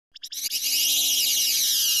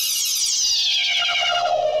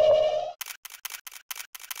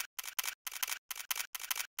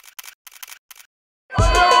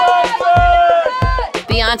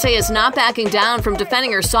Beyoncé is not backing down from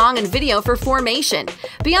defending her song and video for Formation.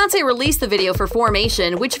 Beyoncé released the video for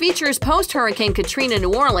Formation, which features post-Hurricane Katrina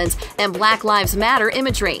New Orleans and Black Lives Matter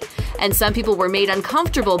imagery. And some people were made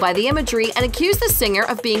uncomfortable by the imagery and accused the singer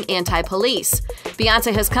of being anti-police.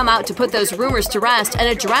 Beyoncé has come out to put those rumors to rest and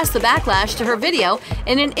address the backlash to her video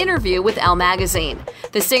in an interview with Elle magazine.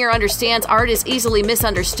 The singer understands art is easily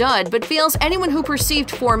misunderstood, but feels anyone who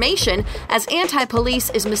perceived Formation as anti-police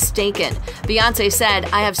is mistaken. Beyoncé said,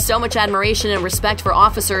 "I have so much admiration and respect for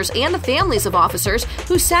officers and the families of officers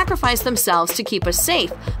who sacrifice themselves to keep us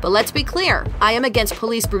safe. But let's be clear, I am against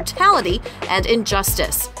police brutality and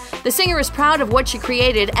injustice." The singer is proud of what she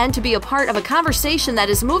created and to be a part of a conversation that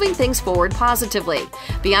is moving things forward positively.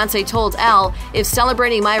 Beyoncé told Elle, "If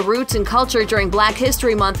celebrating my roots and culture during Black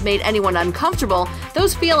History Month made anyone uncomfortable,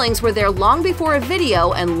 those feelings were there long before a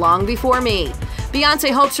video and long before me."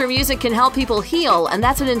 Beyoncé hopes her music can help people heal, and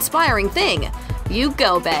that's an inspiring thing. You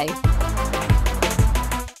go, bae.